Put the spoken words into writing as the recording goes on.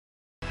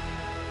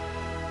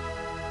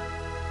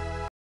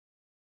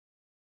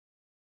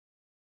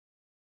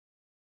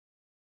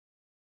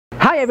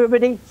Hi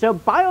everybody, so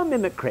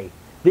biomimicry,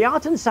 the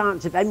art and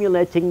science of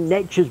emulating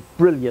nature's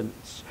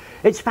brilliance.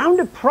 It's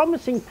found a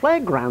promising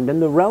playground in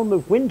the realm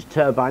of wind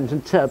turbines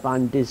and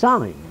turbine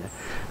design.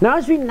 Now,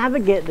 as we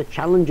navigate the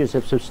challenges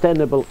of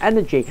sustainable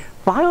energy,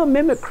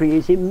 biomimicry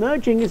is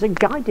emerging as a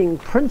guiding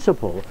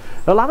principle,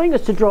 allowing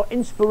us to draw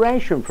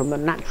inspiration from the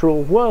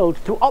natural world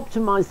to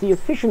optimize the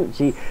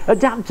efficiency,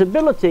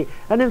 adaptability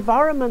and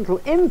environmental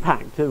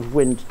impact of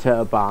wind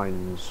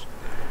turbines.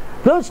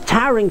 Those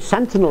towering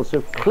sentinels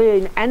of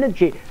clean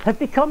energy have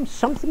become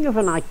something of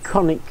an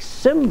iconic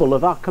symbol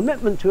of our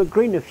commitment to a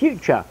greener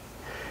future.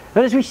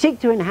 And as we seek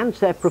to enhance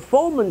their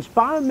performance,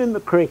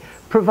 biomimicry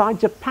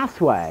provides a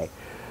pathway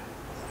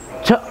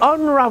to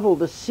unravel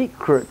the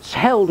secrets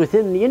held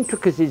within the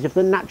intricacies of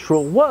the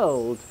natural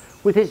world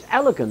with its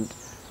elegant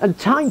and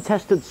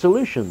time-tested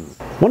solutions.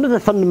 One of the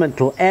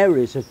fundamental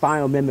areas of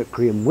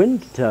biomimicry in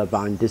wind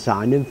turbine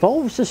design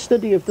involves the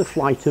study of the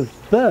flight of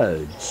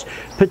birds,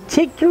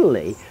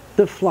 particularly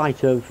the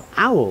flight of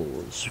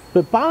owls.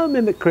 But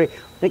biomimicry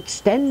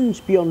extends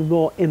beyond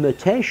more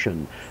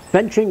imitation,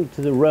 venturing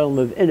to the realm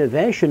of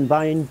innovation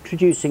by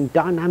introducing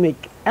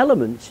dynamic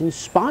elements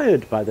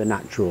inspired by the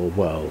natural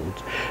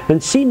world.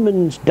 And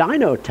Siemens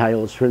dino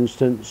tails, for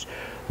instance,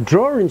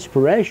 draw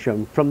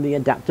inspiration from the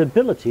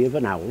adaptability of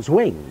an owl's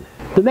wing.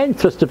 The main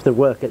thrust of the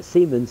work at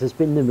Siemens has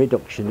been the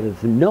reduction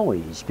of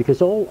noise,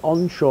 because all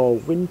onshore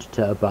wind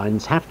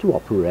turbines have to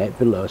operate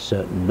below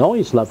certain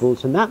noise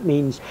levels, and that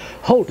means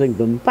holding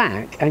them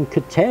back and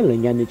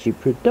curtailing energy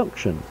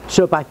production.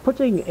 So by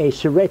putting a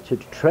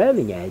serrated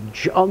trailing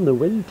edge on the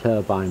wind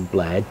turbine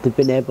blade, they've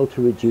been able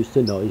to reduce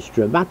the noise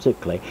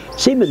dramatically.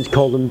 Siemens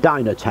call them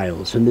dino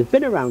tails, and they've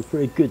been around for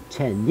a good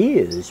 10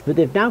 years, but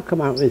they've now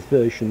come out with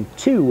version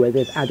 2 where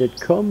they've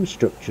added comb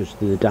structures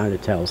to the dino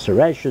tail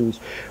serrations,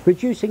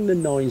 reducing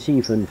the noise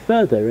even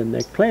further, and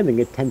they're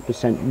claiming a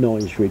 10%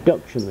 noise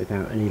reduction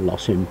without any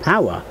loss in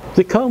power.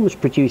 The combs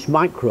produce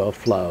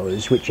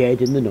microflows which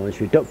aid in the noise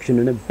reduction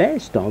and are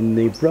based on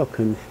the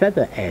broken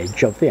feather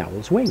edge of the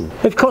owl's wing.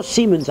 Of course,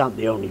 Siemens aren't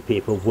the only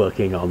people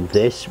working on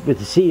this,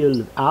 with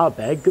Seal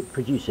Arbeg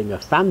producing a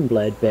fan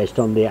blade based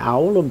on the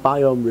owl, and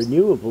Biome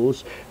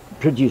Renewables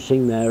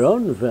producing their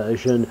own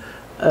version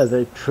of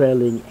a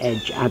trailing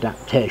edge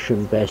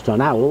adaptation based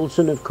on owls.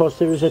 And of course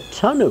there is a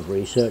ton of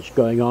research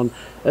going on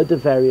at the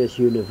various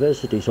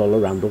universities all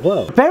around the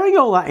world. Bearing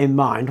all that in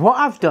mind, what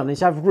I've done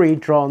is I've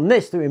redrawn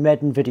this that we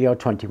made in video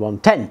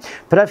 2110,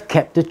 but I've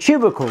kept the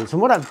tubercles,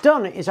 and what I've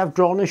done is I've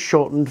drawn a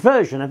shortened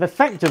version. I've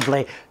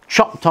effectively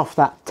chopped off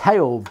that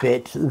tail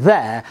bit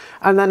there,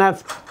 and then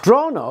I've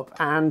drawn up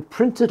and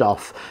printed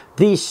off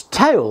these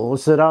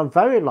tails that are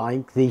very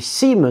like the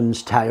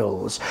Siemens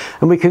tails,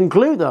 and we can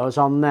glue those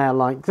on there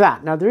like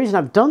that. Now the reason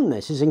I've done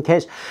this is in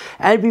case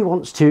anybody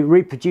wants to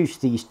reproduce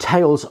these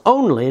tails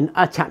only and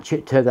attach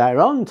it to their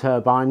own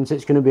turbines,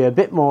 it's going to be a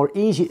bit more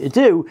easy to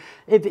do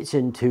if it's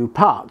in two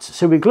parts.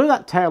 So we glue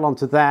that tail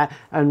onto there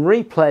and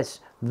replace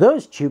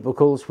those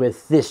tubercles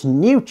with this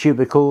new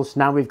tubercles.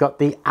 Now we've got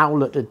the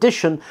owlet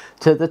addition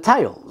to the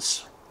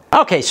tails.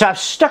 Okay, so I've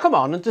stuck them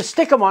on, and to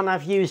stick them on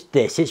I've used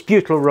this. It's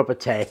butyl rubber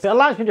tape. It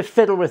allows me to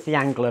fiddle with the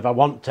angle if I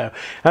want to.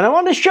 And I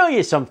want to show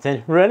you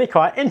something really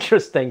quite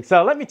interesting.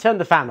 So let me turn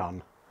the fan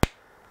on.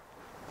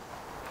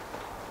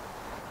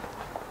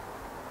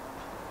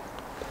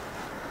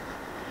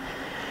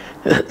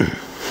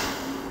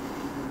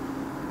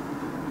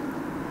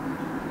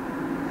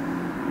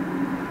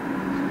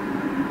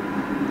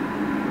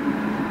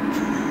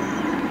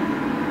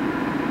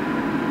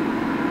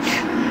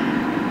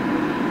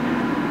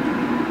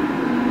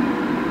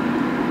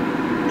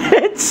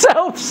 It's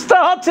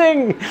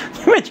self-starting,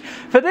 which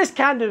for this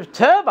kind of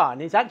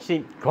turbine is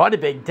actually quite a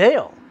big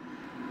deal.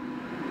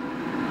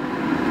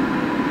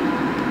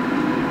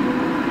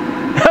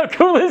 How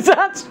cool is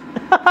that?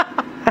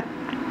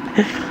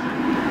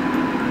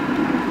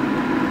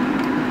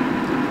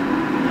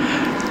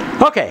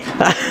 Okay,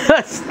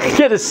 let's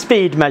get a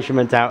speed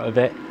measurement out of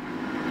it.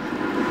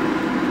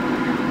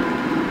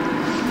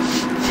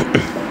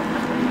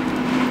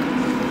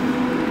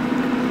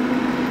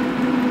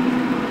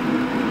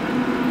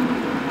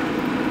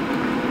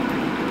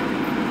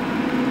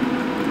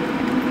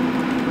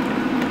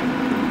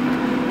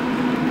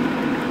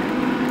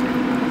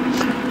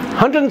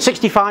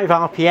 (165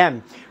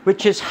 RPM),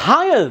 which is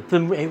higher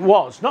than it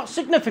was, not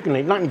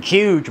significantly, not a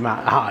huge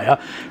amount higher,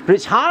 but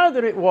it's higher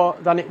than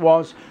it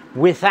was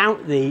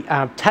without the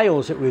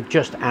tails that we've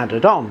just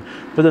added on.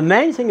 But the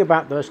main thing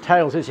about those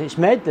tails is it's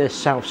made this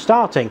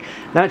self-starting.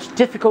 Now it's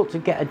difficult to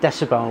get a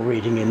decibel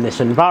reading in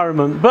this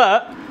environment,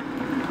 but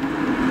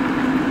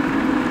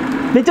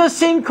it does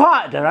seem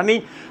quieter. I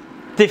mean,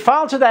 the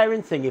files are there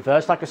in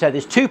Thingiverse. Like I said,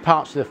 there's two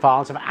parts to the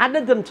files. I've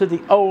added them to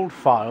the old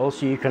file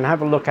so you can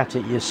have a look at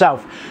it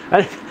yourself.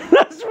 And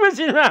that's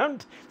whizzing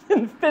around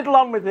and fiddle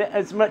on with it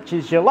as much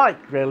as you like,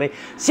 really.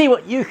 See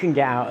what you can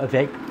get out of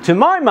it. To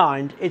my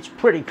mind, it's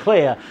pretty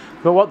clear,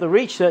 but what the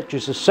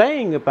researchers are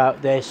saying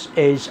about this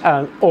is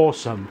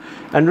awesome.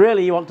 And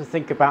really you want to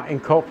think about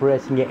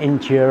incorporating it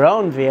into your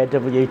own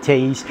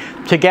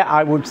VAWTs to get,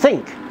 I would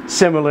think,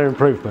 similar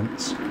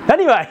improvements.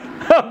 Anyway,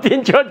 hope you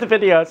enjoyed the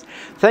videos.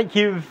 Thank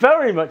you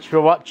very much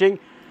for watching,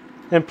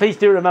 and please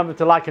do remember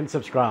to like and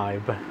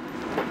subscribe.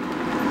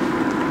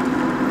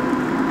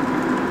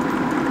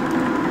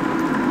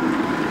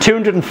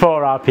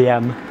 204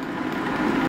 RPM.